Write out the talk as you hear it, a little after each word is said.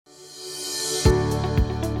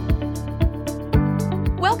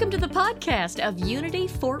Welcome to the podcast of Unity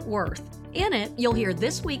Fort Worth. In it, you'll hear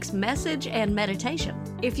this week's message and meditation.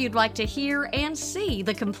 If you'd like to hear and see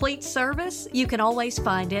the complete service, you can always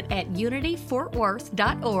find it at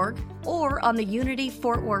unityfortworth.org or on the Unity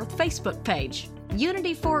Fort Worth Facebook page.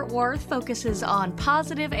 Unity Fort Worth focuses on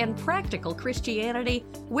positive and practical Christianity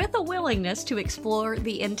with a willingness to explore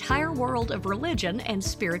the entire world of religion and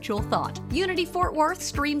spiritual thought. Unity Fort Worth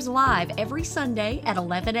streams live every Sunday at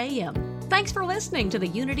 11 a.m. Thanks for listening to the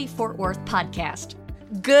Unity Fort Worth podcast.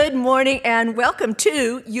 Good morning and welcome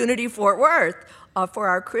to Unity Fort Worth for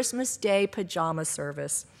our Christmas Day pajama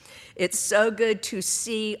service. It's so good to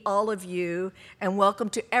see all of you and welcome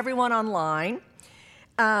to everyone online.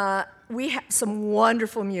 We have some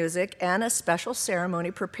wonderful music and a special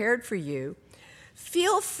ceremony prepared for you.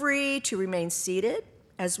 Feel free to remain seated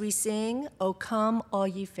as we sing, "O Come All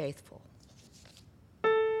Ye Faithful."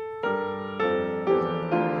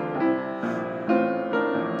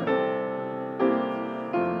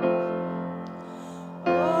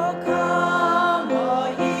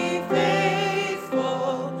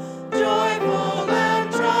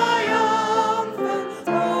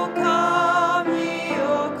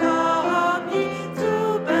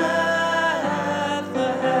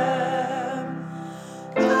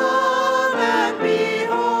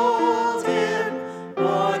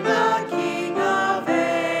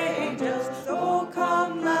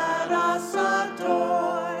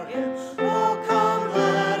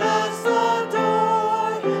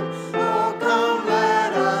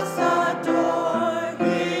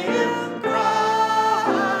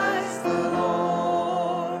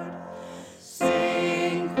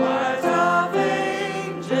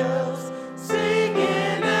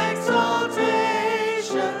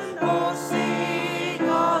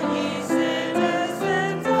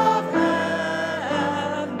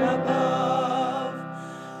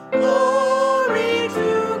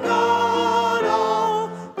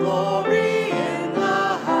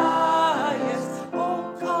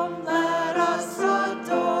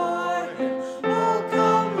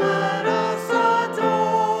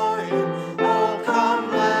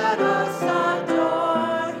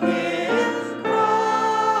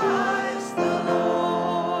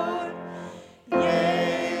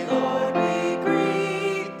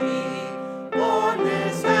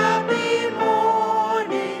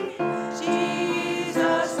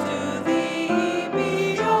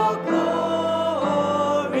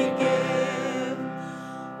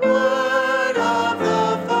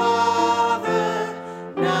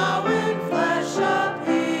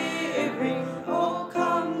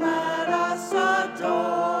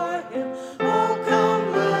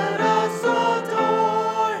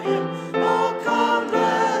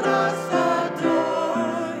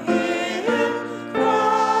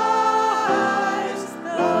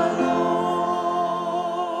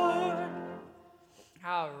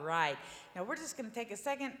 Take a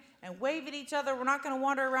second and wave at each other. We're not going to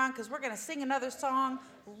wander around because we're going to sing another song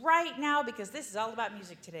right now because this is all about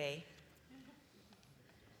music today.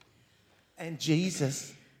 And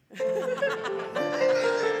Jesus. You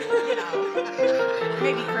know,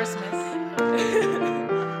 maybe Christmas.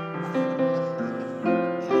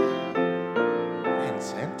 And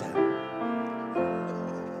Santa.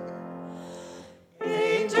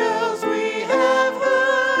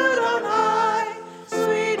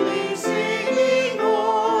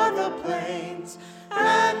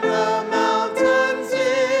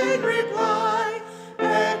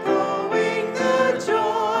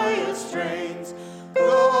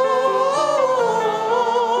 Oh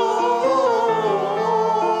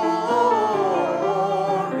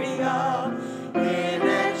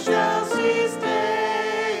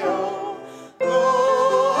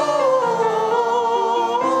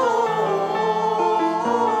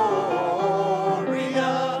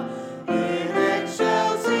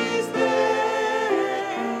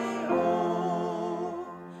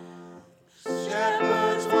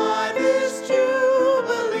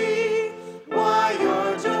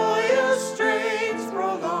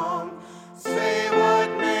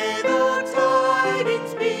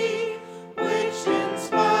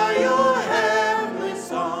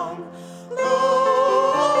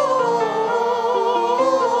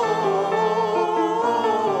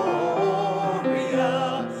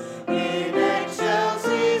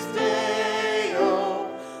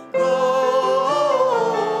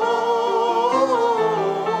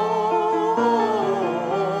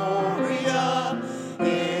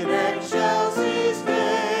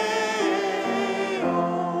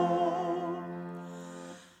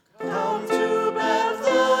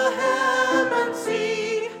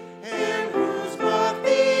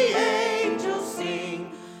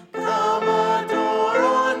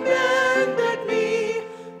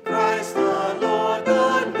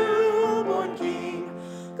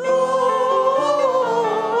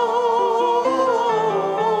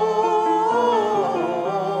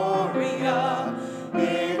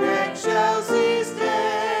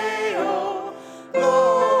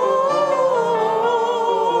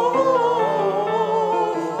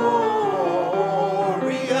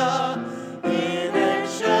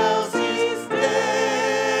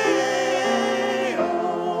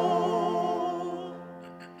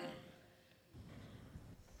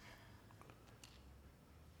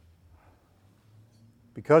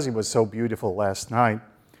because it was so beautiful last night,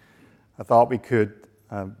 I thought we could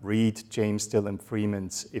read James Dillon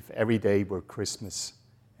Freeman's If Every Day Were Christmas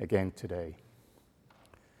again today.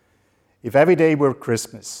 If every day were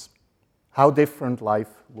Christmas, how different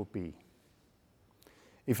life would be.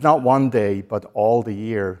 If not one day, but all the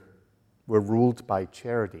year were ruled by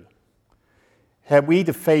charity. Had we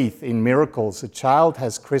the faith in miracles, a child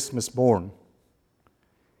has Christmas born.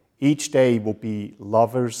 Each day will be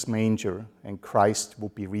lover's manger, and Christ will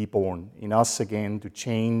be reborn in us again to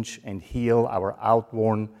change and heal our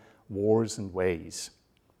outworn wars and ways.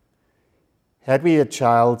 Had we a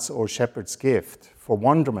child's or shepherd's gift for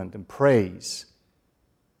wonderment and praise,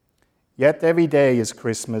 yet every day is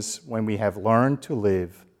Christmas when we have learned to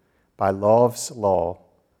live by love's law,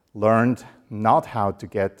 learned not how to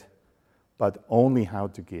get, but only how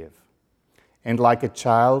to give, and like a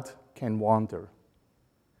child can wander,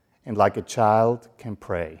 and like a child can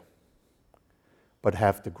pray, but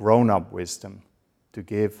have the grown-up wisdom to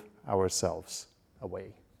give ourselves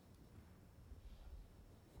away.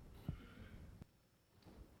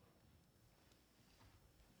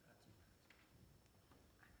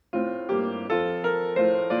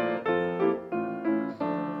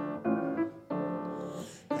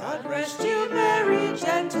 God rest you, merry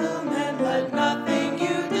gentlemen, let nothing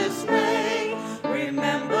you dismay.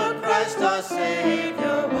 Remember Christ our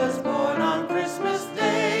Savior was born on Christmas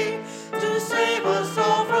Day to save us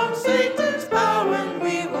all from Satan's power when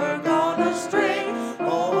we were gone astray.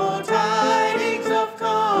 Oh, tidings of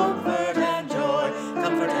comfort and joy,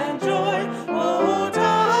 comfort and joy. Oh,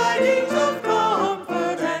 tidings of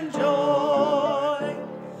comfort and joy.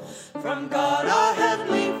 From God our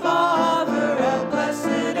Heavenly Father, a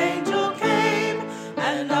blessed angel came,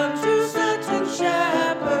 and unto certain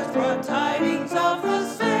shepherds brought tidings of the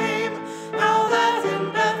same, how that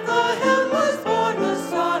in Bethlehem was born the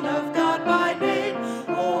Son of God by name.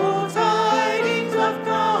 Oh, tidings of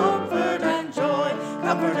comfort and joy,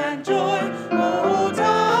 comfort and joy. Oh,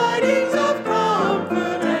 tidings of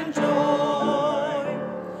comfort and joy.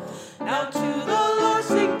 Now to the Lord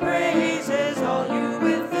sing praises, all you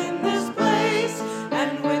within this place,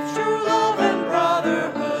 and with true love and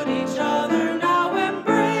brotherhood each other now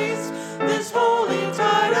embrace. This holy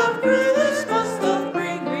tide of Christmas doth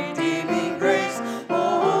bring redeeming grace.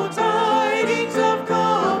 Oh, tidings of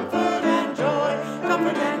comfort and joy,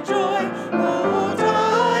 comfort and joy. Oh,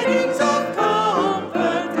 tidings of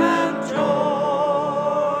comfort and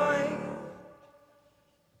joy.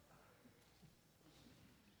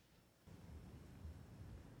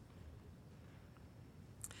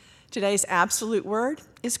 Today's absolute word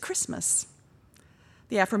is Christmas.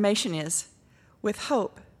 The affirmation is, with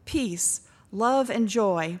hope, peace, love, and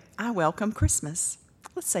joy, I welcome Christmas.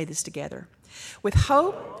 Let's say this together. With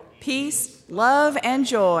hope, peace, love, and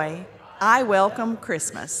joy, I welcome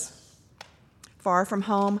Christmas. Far from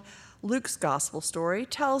home, Luke's gospel story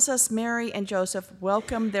tells us Mary and Joseph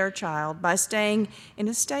welcomed their child by staying in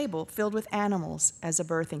a stable filled with animals as a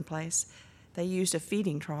birthing place. They used a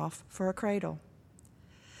feeding trough for a cradle.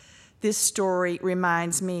 This story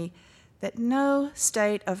reminds me that no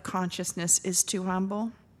state of consciousness is too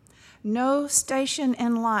humble, no station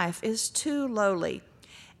in life is too lowly,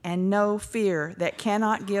 and no fear that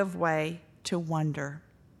cannot give way to wonder.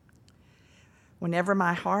 Whenever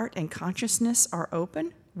my heart and consciousness are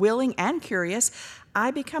open, willing, and curious, I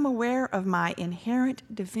become aware of my inherent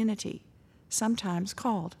divinity, sometimes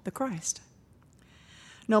called the Christ.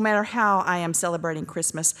 No matter how I am celebrating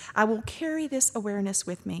Christmas, I will carry this awareness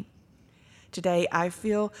with me. Today, I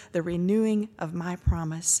feel the renewing of my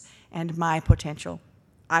promise and my potential.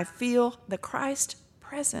 I feel the Christ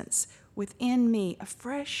presence within me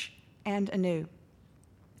afresh and anew.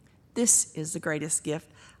 This is the greatest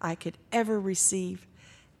gift I could ever receive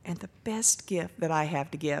and the best gift that I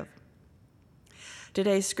have to give.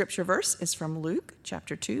 Today's scripture verse is from Luke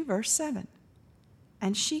chapter 2, verse 7.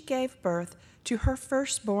 And she gave birth to her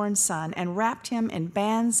firstborn son and wrapped him in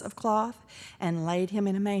bands of cloth and laid him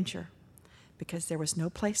in a manger, because there was no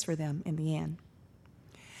place for them in the inn.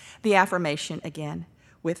 The affirmation again,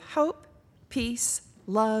 with hope, peace,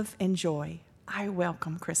 love, and joy, I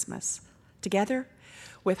welcome Christmas. Together,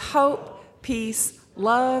 with hope, peace,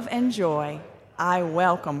 love, and joy, I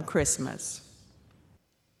welcome Christmas.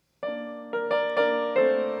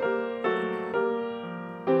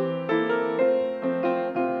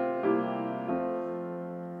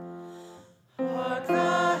 Hark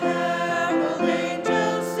the herald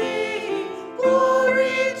angels sing,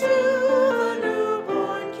 glory to the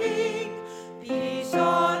newborn King. Peace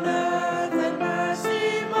on earth and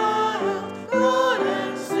mercy mild, God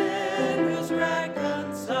and sinners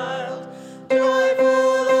reconciled. Joyful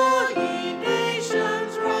all ye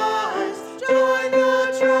nations,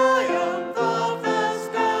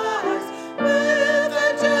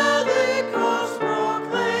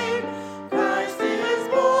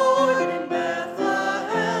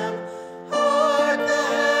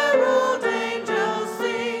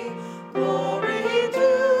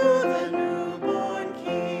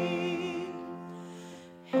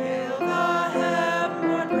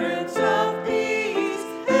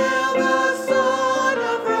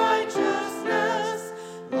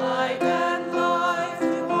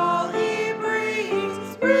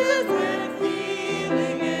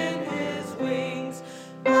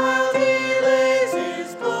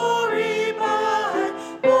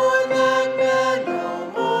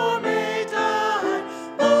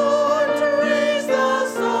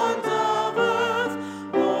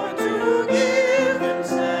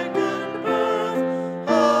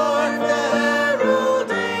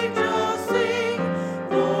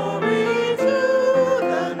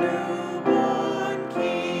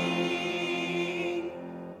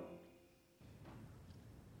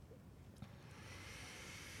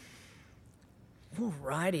 All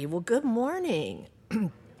righty. Well, good morning.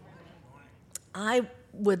 I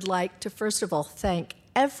would like to, first of all, thank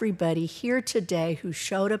everybody here today who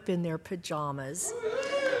showed up in their pajamas.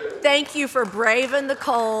 Thank you for braving the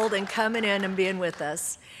cold and coming in and being with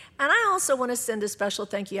us. And I also want to send a special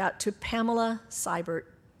thank you out to Pamela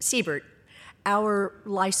Siebert, our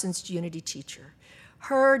licensed Unity teacher.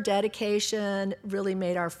 Her dedication really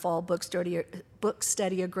made our fall book study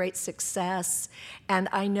a great success, and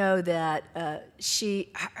I know that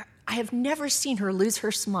I have never seen her lose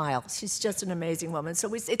her smile. She's just an amazing woman. So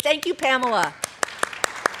we say thank you, Pamela.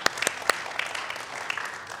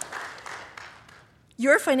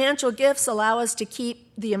 Your financial gifts allow us to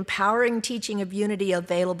keep the empowering teaching of Unity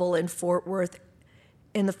available in the Fort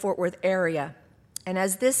Worth area. And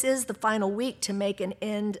as this is the final week to make an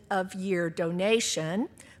end-of-year donation,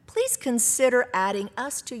 please consider adding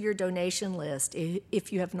us to your donation list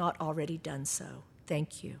if you have not already done so.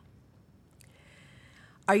 Thank you.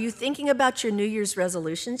 Are you thinking about your New Year's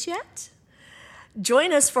resolutions yet?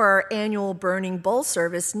 Join us for our annual Burning Bowl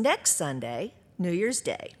service next Sunday, New Year's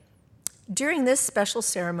Day. During this special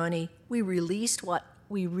ceremony, we release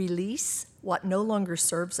what no longer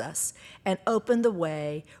serves us and open the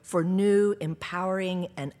way for new, empowering,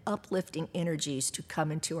 and uplifting energies to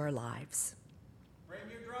come into our lives. Bring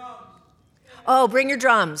your drums. Oh, bring your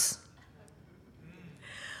drums.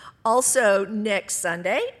 Also, next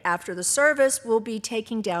Sunday, after the service, we'll be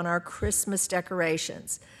taking down our Christmas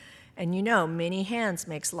decorations. And you know, many hands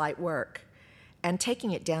makes light work. And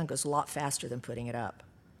taking it down goes a lot faster than putting it up.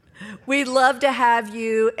 We'd love to have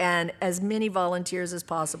you and as many volunteers as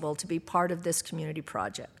possible to be part of this community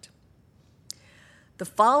project. The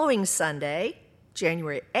following Sunday,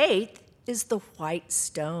 January 8th, is the White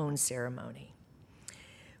Stone ceremony.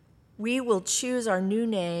 We will choose our new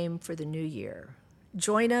name for the new year.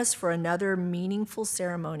 Join us for another meaningful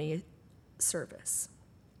ceremony service.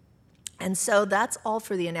 And so that's all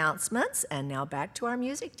for the announcements, and now back to our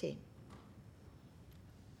music team.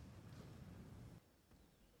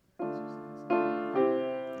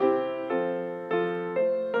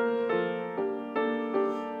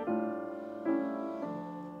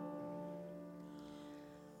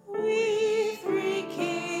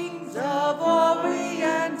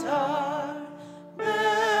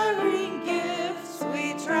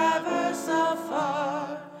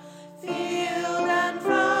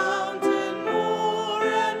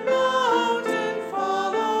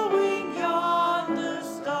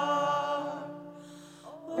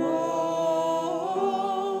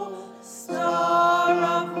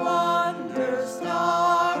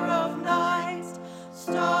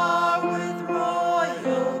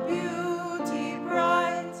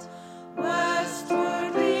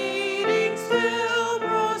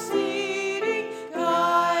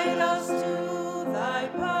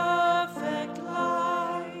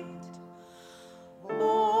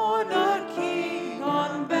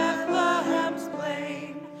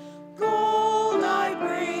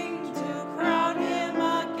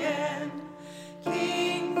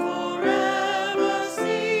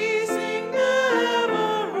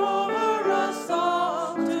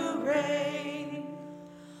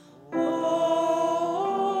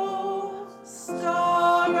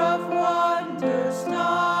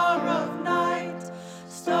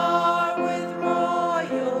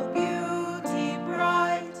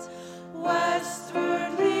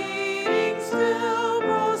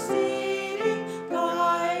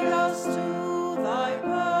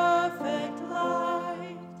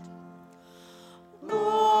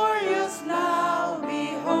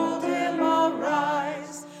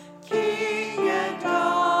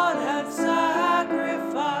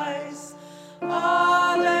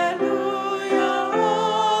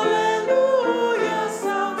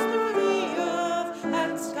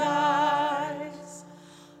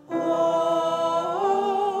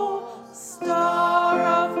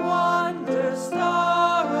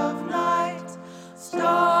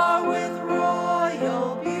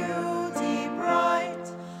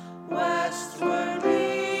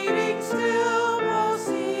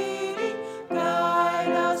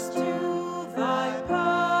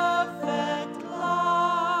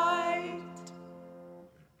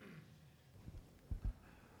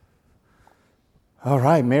 All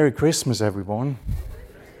right, Merry Christmas, everyone.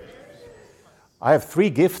 I have 3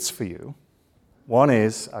 gifts for you. One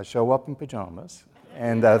is I show up in pajamas,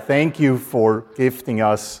 and thank you for gifting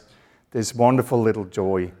us this wonderful little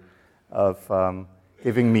joy of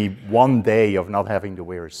giving me one day of not having to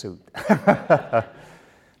wear a suit. The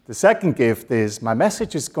second gift is my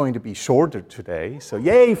message is going to be shorter today, so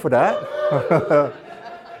yay for that.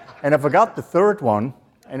 And I forgot the third one,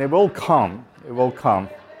 and it will come.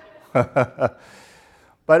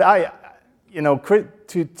 But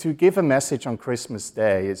to give a message on Christmas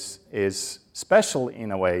Day is special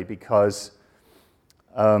in a way because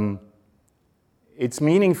it's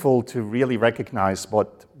meaningful to really recognize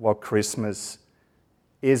what Christmas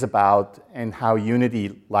is about and how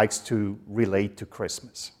Unity likes to relate to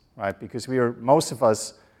Christmas, right? Because most of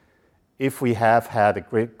us, if we have had a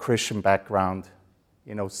great Christian background,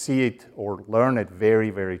 see it or learn it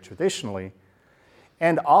very, very traditionally,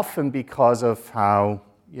 and often because of how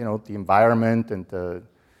the environment and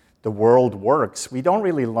the world works, we don't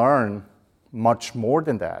really learn much more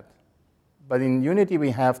than that. But in Unity,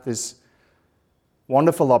 we have this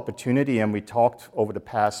wonderful opportunity, and we talked over the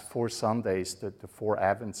past 4 Sundays, the 4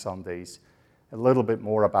 Advent Sundays, a little bit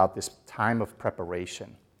more about this time of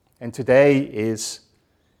preparation. And today is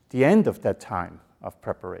the end of that time of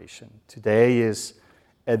preparation. Today is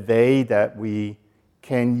a day that we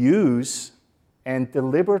can use and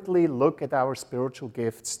deliberately look at our spiritual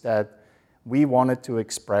gifts that we wanted to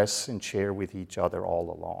express and share with each other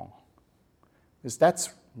all along. Because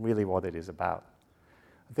that's really what it is about.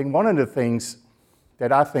 I think one of the things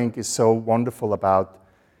that I think is so wonderful about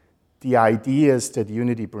the ideas that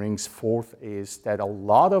Unity brings forth is that a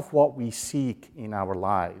lot of what we seek in our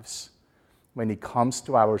lives when it comes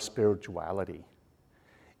to our spirituality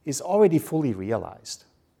is already fully realized.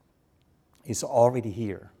 It's already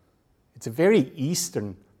here. It's a very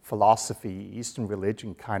Eastern philosophy, Eastern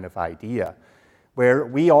religion kind of idea, where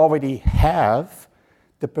we already have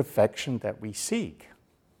the perfection that we seek.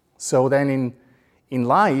 So then in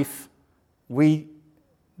life, we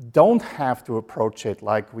don't have to approach it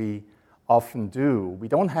like we often do. We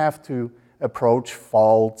don't have to approach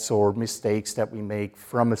faults or mistakes that we make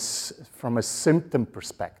from a symptom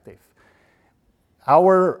perspective.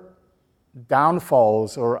 Our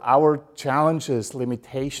downfalls or our challenges,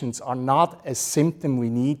 limitations are not a symptom we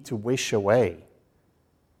need to wish away.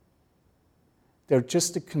 They're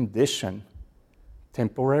just a condition,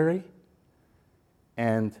 temporary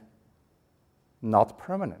and not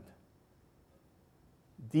permanent.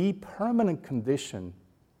 The permanent condition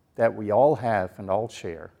that we all have and all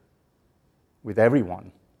share with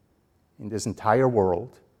everyone in this entire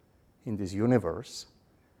world, in this universe,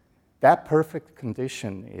 that perfect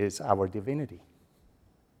condition is our divinity.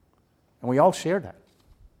 And we all share that.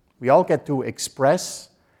 We all get to express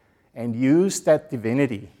and use that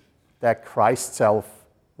divinity, that Christ self,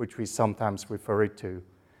 which we sometimes refer it to.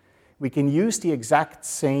 We can use the exact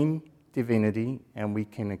same divinity and we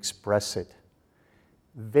can express it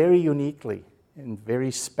very uniquely and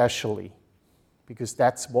very specially, because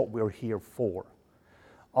that's what we're here for.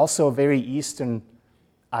 Also, a very Eastern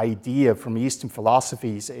idea from Eastern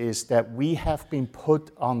philosophies is that we have been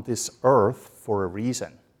put on this earth for a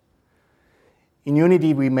reason. In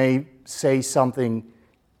Unity, we may say something,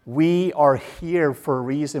 we are here for a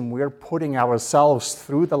reason. We're putting ourselves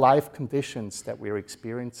through the life conditions that we're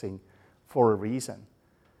experiencing for a reason.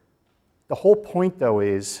 The whole point, though,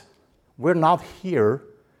 is we're not here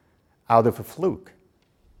out of a fluke.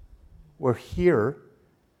 We're here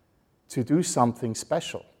to do something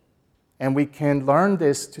special. And we can learn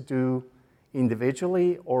this to do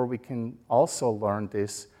individually, or we can also learn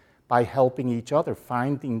this by helping each other,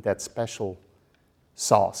 finding that special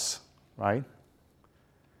sauce, right?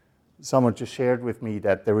 Someone just shared with me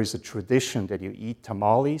that there is a tradition that you eat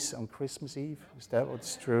tamales on Christmas Eve. Is that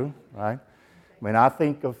what's true, right? When I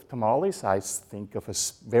think of tamales, I think of a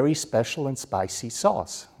very special and spicy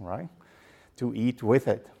sauce, right, to eat with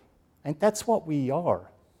it. And that's what we are.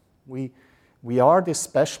 We are this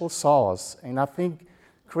special sauce. And I think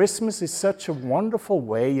Christmas is such a wonderful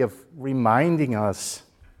way of reminding us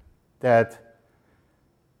that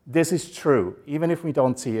this is true, even if we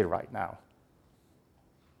don't see it right now.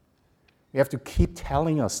 We have to keep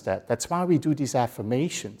telling us that. That's why we do these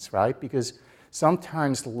affirmations, right? Because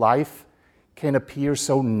sometimes life can appear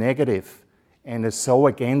so negative and is so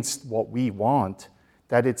against what we want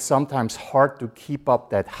that it's sometimes hard to keep up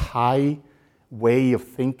that high way of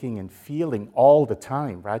thinking and feeling all the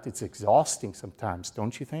time, right? It's exhausting sometimes,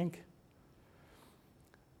 don't you think?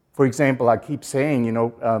 For example, I keep saying,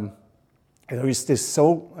 there is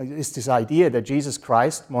this idea that Jesus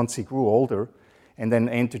Christ, once he grew older and then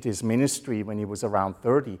entered his ministry when he was around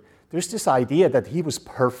 30, there's this idea that he was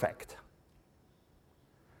perfect.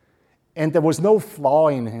 And there was no flaw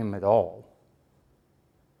in him at all.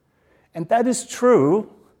 And that is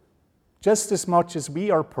true just as much as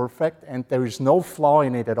we are perfect and there is no flaw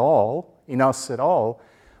in it at all, in us at all.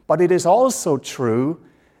 But it is also true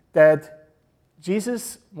that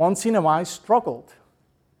Jesus once in a while struggled.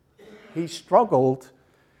 He struggled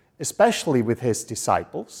especially with his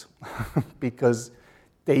disciples because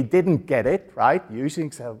they didn't get it, right? Usually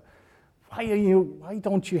say, why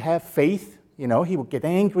don't you have faith? You know, he would get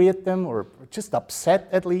angry at them or just upset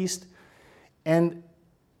at least. And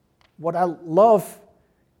what I love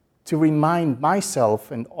to remind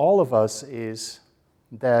myself and all of us is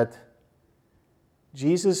that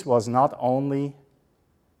Jesus was not only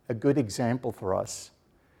a good example for us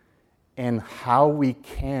in how we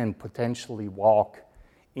can potentially walk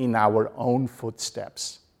in our own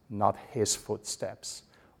footsteps, not his footsteps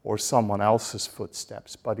or someone else's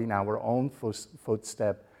footsteps, but in our own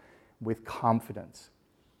footstep with confidence.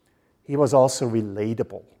 He was also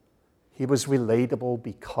relatable. He was relatable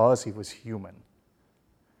because he was human.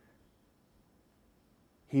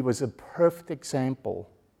 He was a perfect example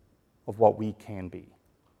of what we can be.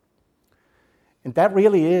 And that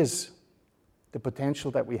really is the potential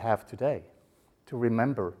that we have today, to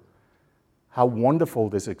remember how wonderful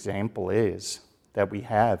this example is that we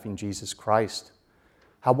have in Jesus Christ.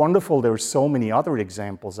 How wonderful there are so many other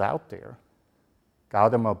examples out there.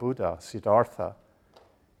 Gautama Buddha, Siddhartha,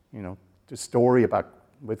 the story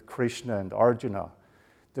with Krishna and Arjuna.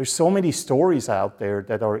 There's so many stories out there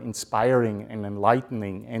that are inspiring and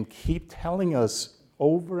enlightening and keep telling us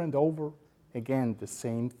over and over again the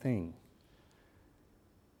same thing.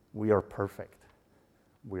 We are perfect.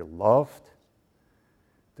 We're loved.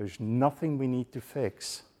 There's nothing we need to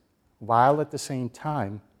fix, while at the same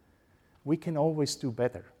time, we can always do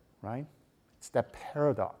better, right? It's that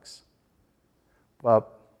paradox.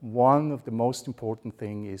 But one of the most important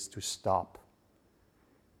things is to stop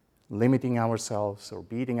limiting ourselves or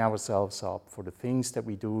beating ourselves up for the things that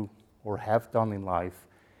we do or have done in life,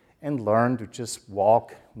 and learn to just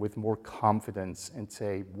walk with more confidence and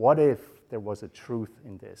say, what if there was a truth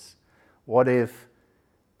in this? What if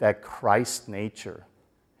that Christ nature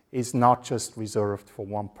is not just reserved for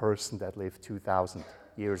one person that lived 2,000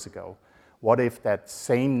 years ago? What if that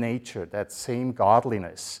same nature, that same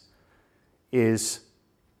godliness is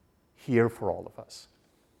here for all of us?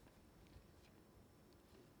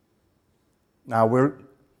 Now we're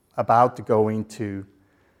about to go into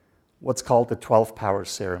what's called the 12 Powers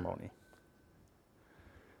ceremony.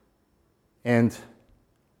 And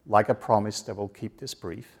like I promised, I will keep this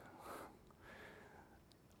brief.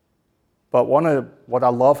 But what I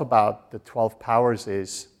love about the 12 Powers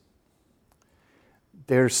is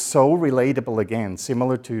they're so relatable again,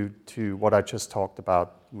 similar to what I just talked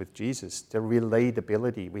about with Jesus. The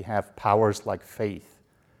relatability. We have powers like faith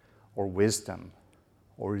or wisdom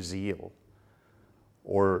or zeal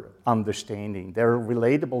or understanding. They're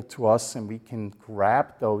relatable to us, and we can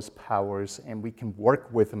grab those powers and we can work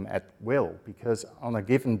with them at will, because on a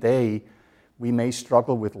given day, we may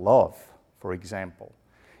struggle with love, for example.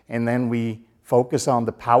 And then we focus on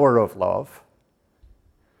the power of love,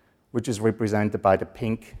 which is represented by the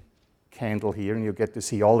pink candle here, and you get to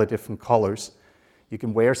see all the different colors. You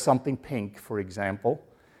can wear something pink, for example,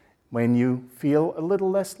 when you feel a little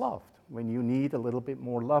less loved. When you need a little bit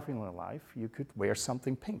more love in your life, you could wear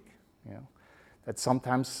something pink. That's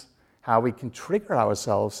sometimes how we can trigger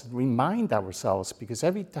ourselves, remind ourselves, because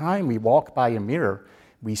every time we walk by a mirror,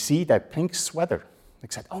 we see that pink sweater.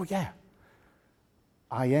 It's like, oh yeah,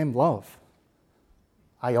 I am love.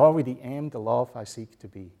 I already am the love I seek to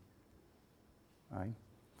be. Right?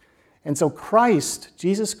 And so Christ,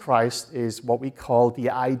 Jesus Christ, is what we call the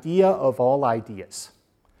idea of all ideas.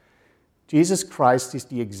 Jesus Christ is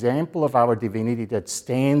the example of our divinity that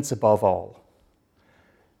stands above all.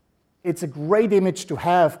 It's a great image to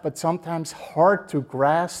have, but sometimes hard to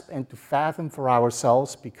grasp and to fathom for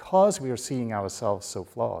ourselves because we are seeing ourselves so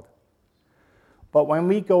flawed. But when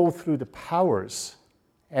we go through the powers,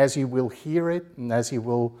 as you will hear it and as you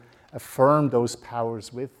will affirm those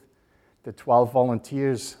powers with the 12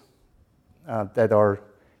 volunteers that are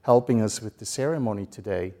helping us with the ceremony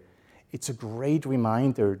today, it's a great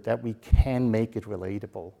reminder that we can make it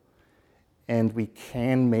relatable and we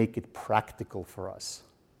can make it practical for us.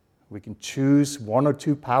 We can choose 1 or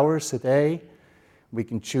 2 powers a day. We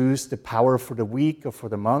can choose the power for the week or for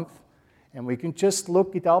the month, and we can just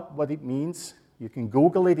look it up, what it means. You can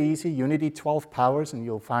Google it easy, Unity 12 Powers, and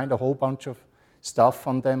you'll find a whole bunch of stuff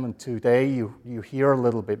on them, and today you hear a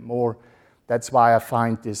little bit more. That's why I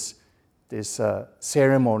find this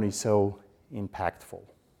ceremony so impactful.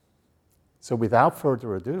 So without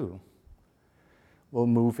further ado, we'll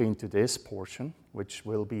move into this portion, which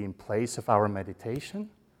will be in place of our meditation.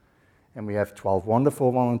 And we have 12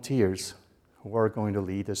 wonderful volunteers who are going to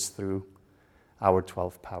lead us through our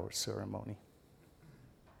 12 Powers ceremony.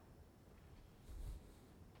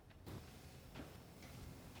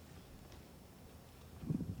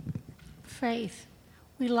 Faith,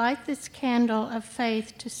 We light this candle of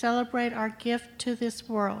faith to celebrate our gift to this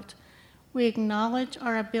world. We acknowledge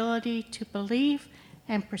our ability to believe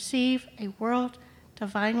and perceive a world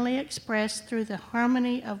divinely expressed through the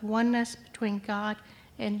harmony of oneness between God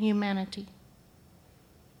and humanity.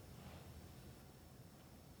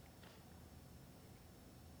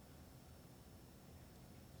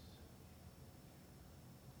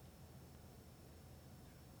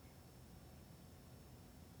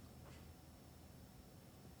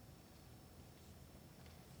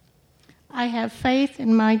 I have faith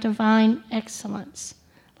in my divine excellence.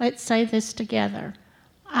 Let's say this together.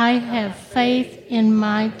 I have faith in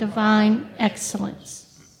my divine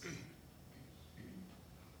excellence.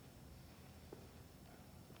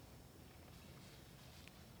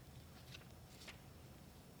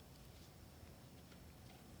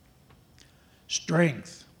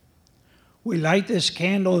 Strength. We light this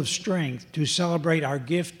candle of strength to celebrate our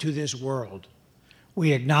gift to this world.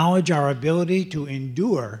 We acknowledge our ability to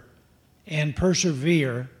endure and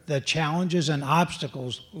persevere the challenges and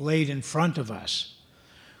obstacles laid in front of us.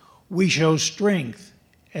 We show strength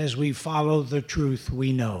as we follow the truth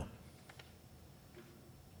we know.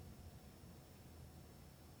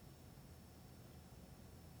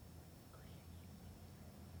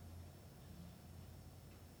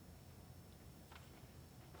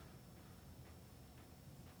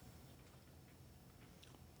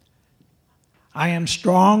 I am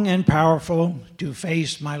strong and powerful to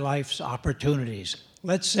face my life's opportunities.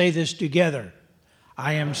 Let's say this together.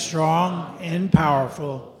 I am strong and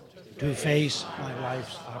powerful to face my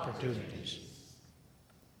life's opportunities.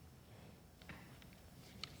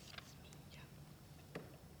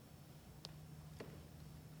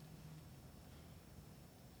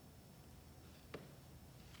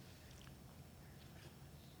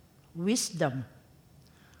 Wisdom.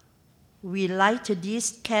 We light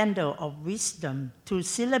this candle of wisdom to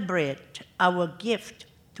celebrate our gift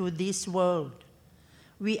to this world.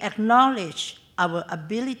 We acknowledge our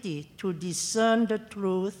ability to discern the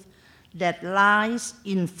truth that lies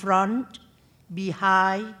in front,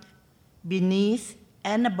 behind, beneath,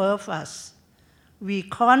 and above us. We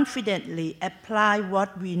confidently apply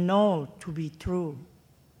what we know to be true.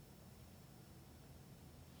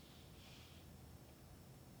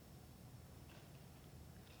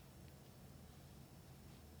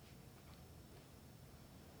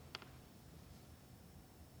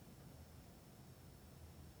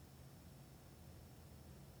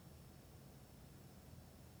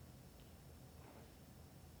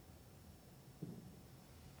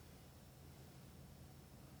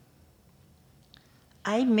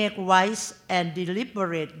 I make wise and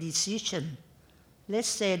deliberate decisions. Let's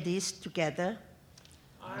say this together.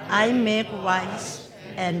 I make wise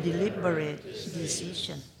and deliberate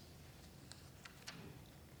decisions.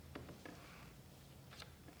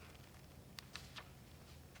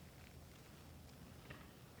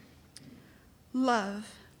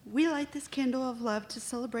 Love. We light this candle of love to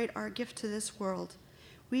celebrate our gift to this world.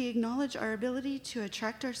 We acknowledge our ability to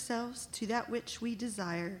attract ourselves to that which we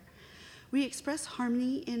desire. We express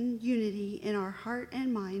harmony and unity in our heart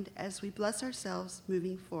and mind as we bless ourselves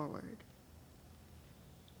moving forward.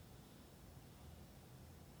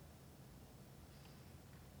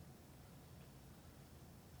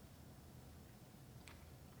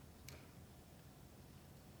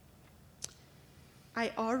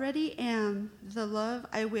 I already am the love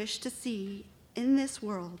I wish to see in this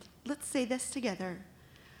world. Let's say this together.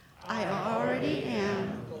 I already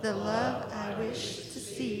am the love I wish to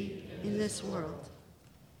see in this world.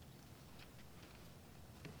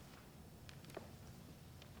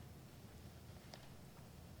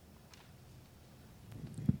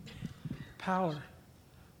 Power.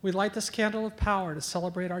 We light this candle of power to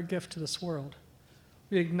celebrate our gift to this world.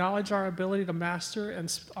 We acknowledge our ability to master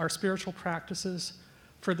and our spiritual practices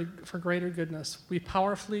for greater goodness. We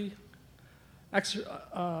powerfully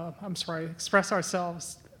express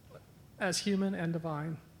ourselves as human and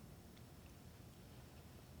divine.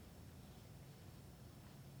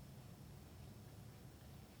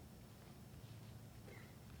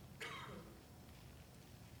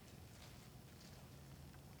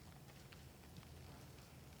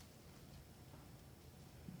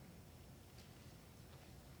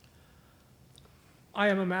 I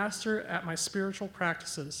am a master at my spiritual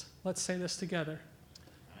practices. Let's say this together.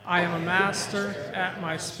 I am a master at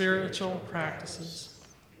my spiritual practices.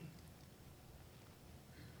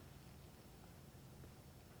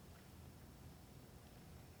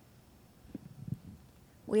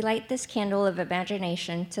 We light this candle of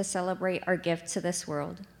imagination to celebrate our gift to this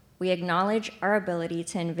world. We acknowledge our ability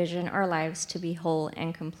to envision our lives to be whole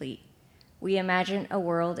and complete. We imagine a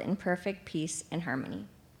world in perfect peace and harmony.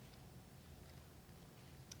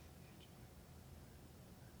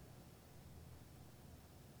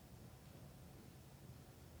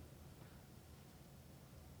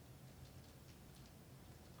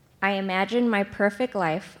 I imagine my perfect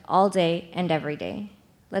life all day and every day.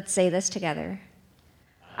 Let's say this together.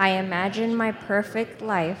 I imagine my perfect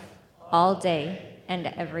life all day and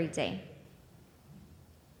every day.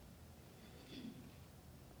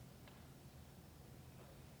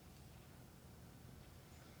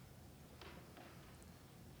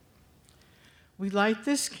 We light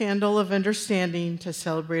this candle of understanding to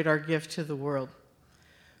celebrate our gift to the world.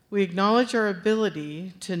 We acknowledge our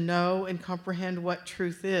ability to know and comprehend what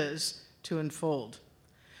truth is to unfold.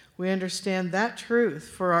 We understand that truth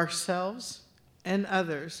for ourselves and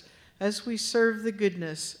others as we serve the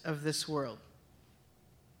goodness of this world.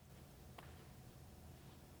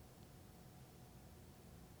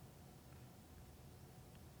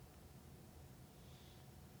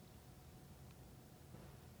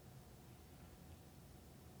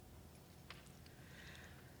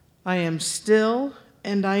 I am still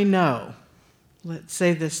and I know. Let's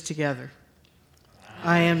say this together.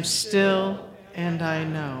 I am still and I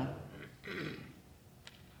know.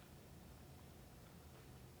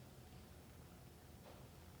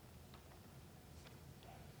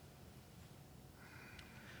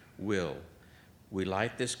 Will. We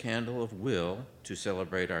light this candle of will to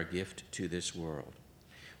celebrate our gift to this world.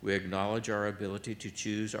 We acknowledge our ability to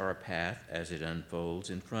choose our path as it unfolds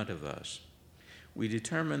in front of us. We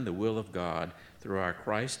determine the will of God through our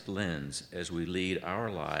Christ lens as we lead our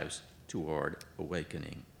lives toward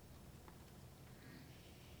awakening.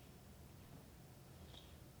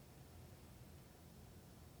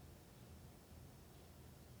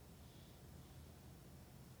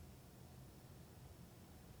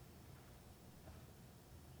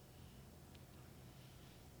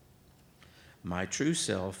 My true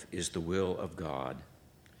self is the will of God.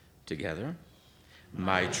 Together,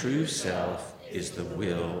 my true self is the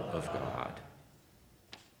will of God.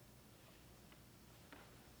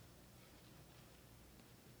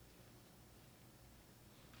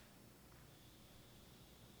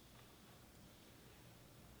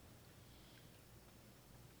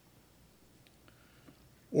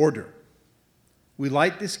 Order. We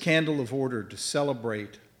light this candle of order to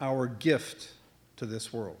celebrate our gift to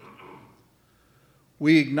this world.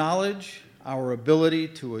 We acknowledge our ability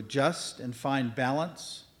to adjust and find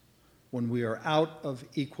balance when we are out of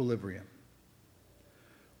equilibrium.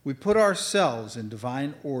 We put ourselves in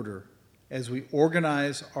divine order as we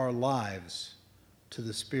organize our lives to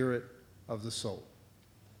the spirit of the soul.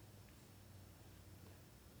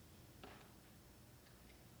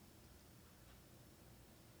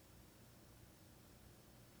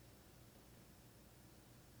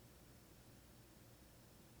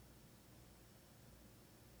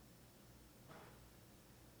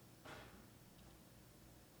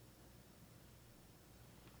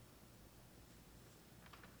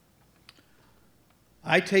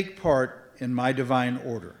 I take part in my divine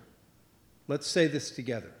order. Let's say this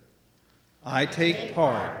together. I take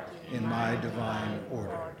part in my divine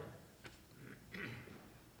order.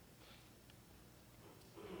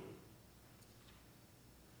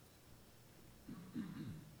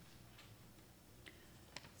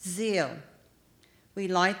 Zeal. We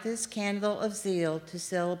light this candle of zeal to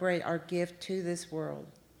celebrate our gift to this world.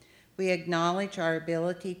 We acknowledge our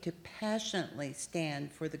ability to passionately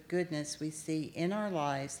stand for the goodness we see in our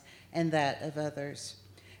lives and that of others.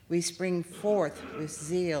 We spring forth with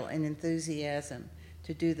zeal and enthusiasm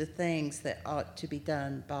to do the things that ought to be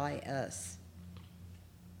done by us.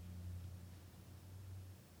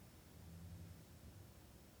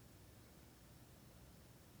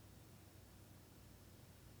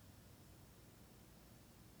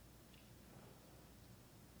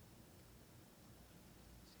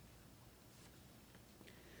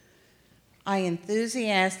 I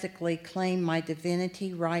enthusiastically claim my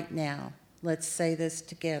divinity right now. Let's say this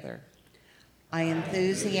together. I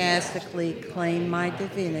enthusiastically claim my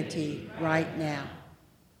divinity right now.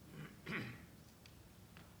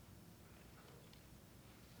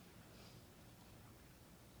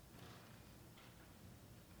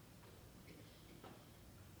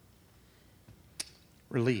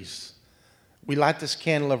 Release. We light this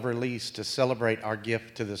candle of release to celebrate our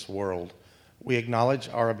gift to this world. We acknowledge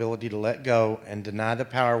our ability to let go and deny the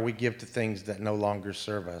power we give to things that no longer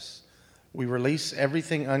serve us. We release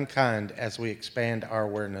everything unkind as we expand our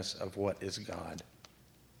awareness of what is God.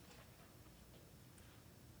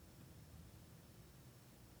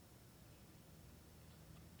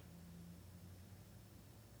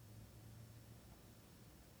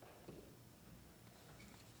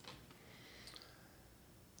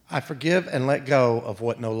 I forgive and let go of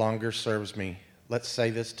what no longer serves me. Let's say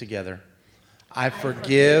this together. I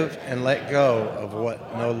forgive and let go of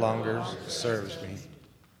what no longer serves me.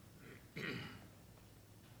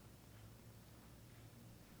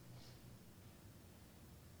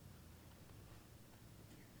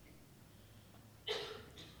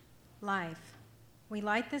 Life. We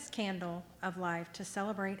light this candle of life to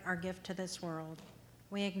celebrate our gift to this world.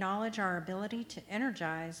 We acknowledge our ability to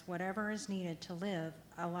energize whatever is needed to live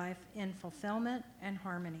a life in fulfillment and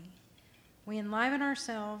harmony. We enliven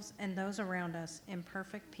ourselves and those around us in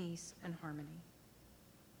perfect peace and harmony.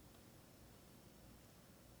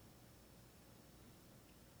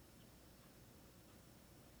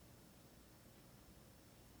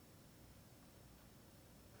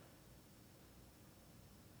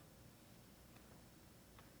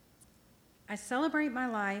 I celebrate my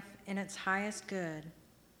life in its highest good.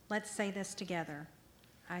 Let's say this together.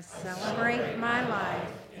 I celebrate my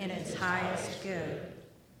life in its highest good.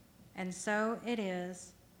 And so it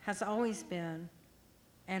is, has always been,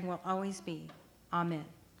 and will always be. Amen.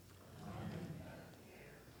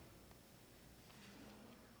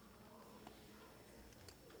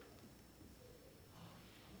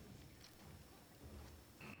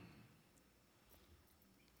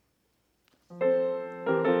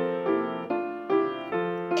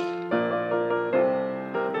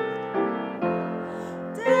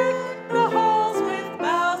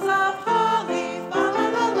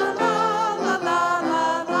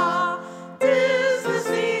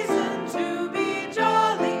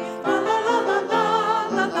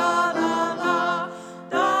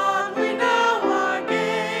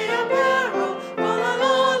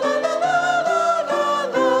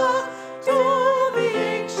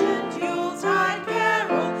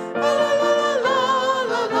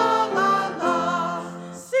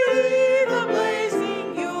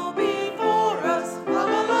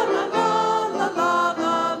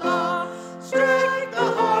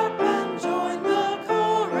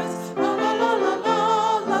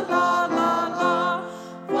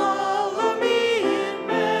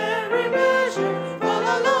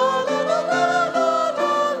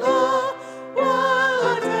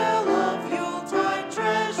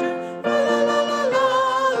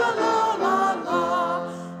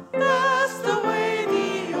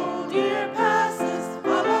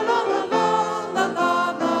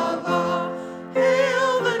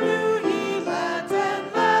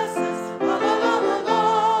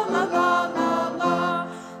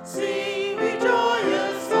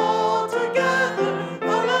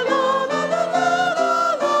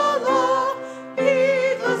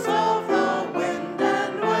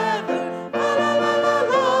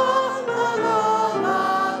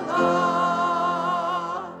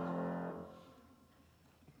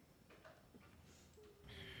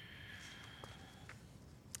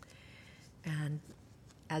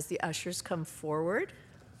 As the ushers come forward,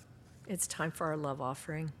 it's time for our love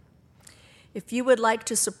offering. If you would like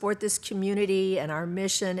to support this community and our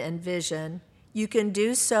mission and vision, you can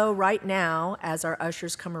do so right now as our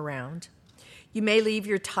ushers come around. You may leave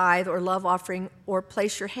your tithe or love offering or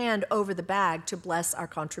place your hand over the bag to bless our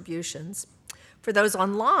contributions. For those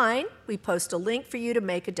online, we post a link for you to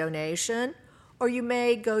make a donation, or you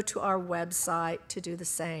may go to our website to do the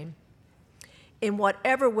same. In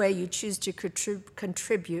whatever way you choose to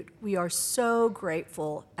contribute, we are so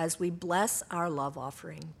grateful as we bless our love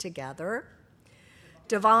offering together.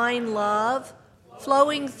 Divine love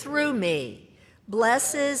flowing through me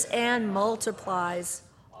blesses and multiplies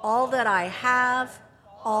all that I have,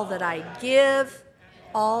 all that I give,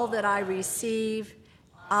 all that I receive.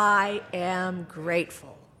 I am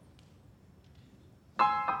grateful.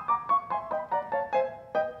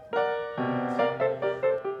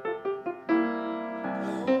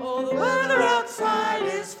 Outside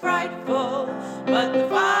is frightful, but the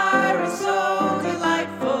fire is so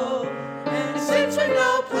delightful, and it seems we've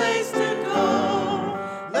no place to go.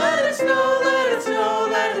 Let it snow, let it snow,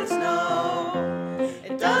 let it snow.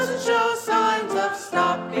 It doesn't show signs of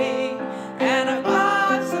stopping, and I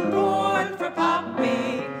bought some corn for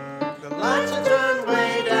popping. The lights will turn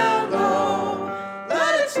way down low.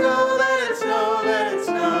 Let it snow, let it snow, let it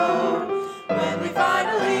snow. When we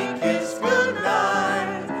finally kiss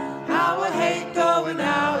goodnight, going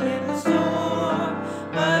out in the storm,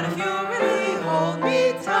 but if you really hold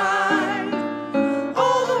me tight,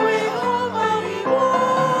 all the way home I'll be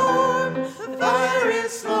warm. The fire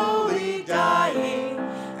is slowly dying,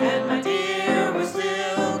 and my dear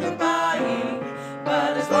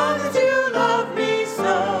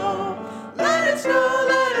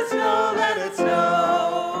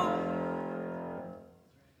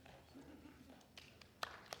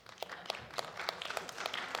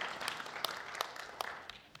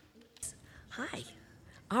Hi.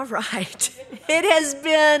 All right. It has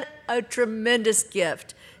been a tremendous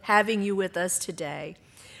gift having you with us today.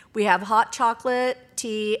 We have hot chocolate,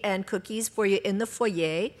 tea, and cookies for you in the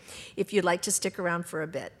foyer if you'd like to stick around for a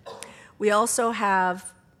bit. We also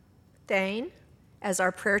have Thane as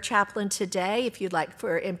our prayer chaplain today. If you'd like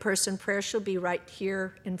for in-person prayer, she'll be right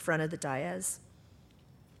here in front of the dais.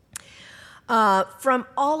 From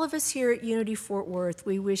all of us here at Unity Fort Worth,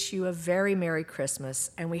 we wish you a very Merry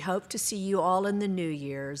Christmas, and we hope to see you all in the New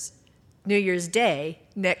Year's Day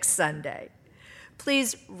next Sunday.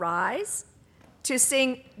 Please rise to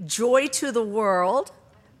sing Joy to the World,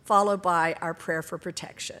 followed by our prayer for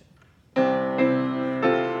protection.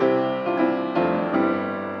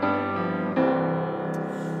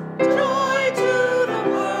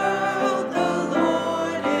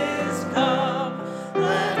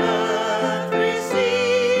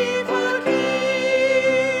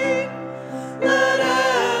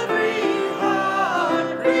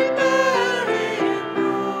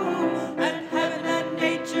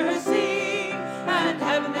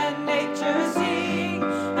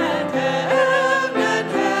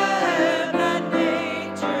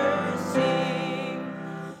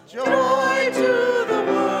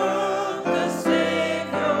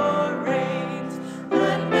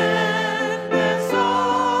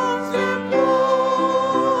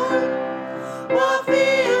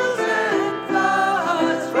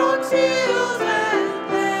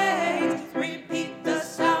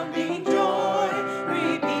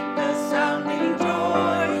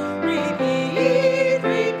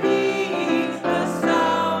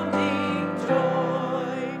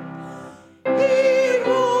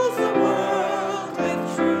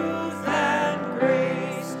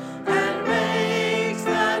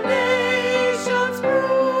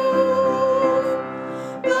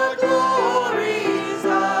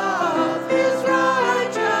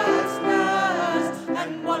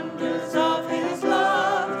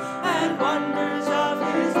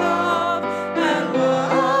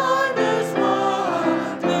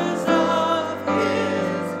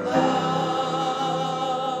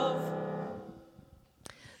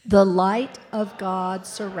 The light of God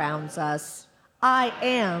surrounds us. I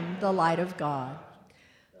am the light of God.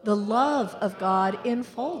 The love of God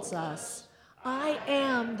enfolds us. I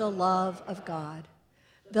am the love of God.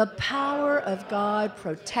 The power of God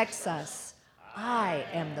protects us. I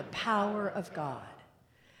am the power of God.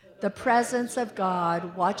 The presence of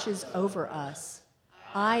God watches over us.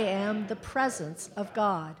 I am the presence of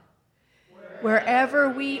God. Wherever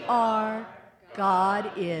we are,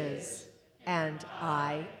 God is, and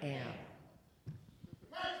I am.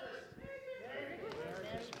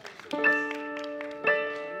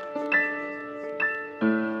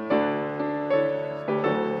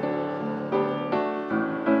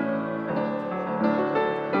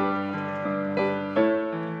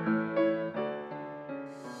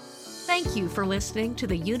 Thank you for listening to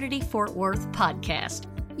the Unity Fort Worth podcast.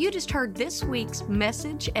 You just heard this week's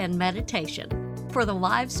message and meditation. For the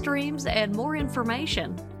live streams and more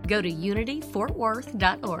information, go to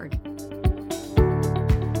unityfortworth.org.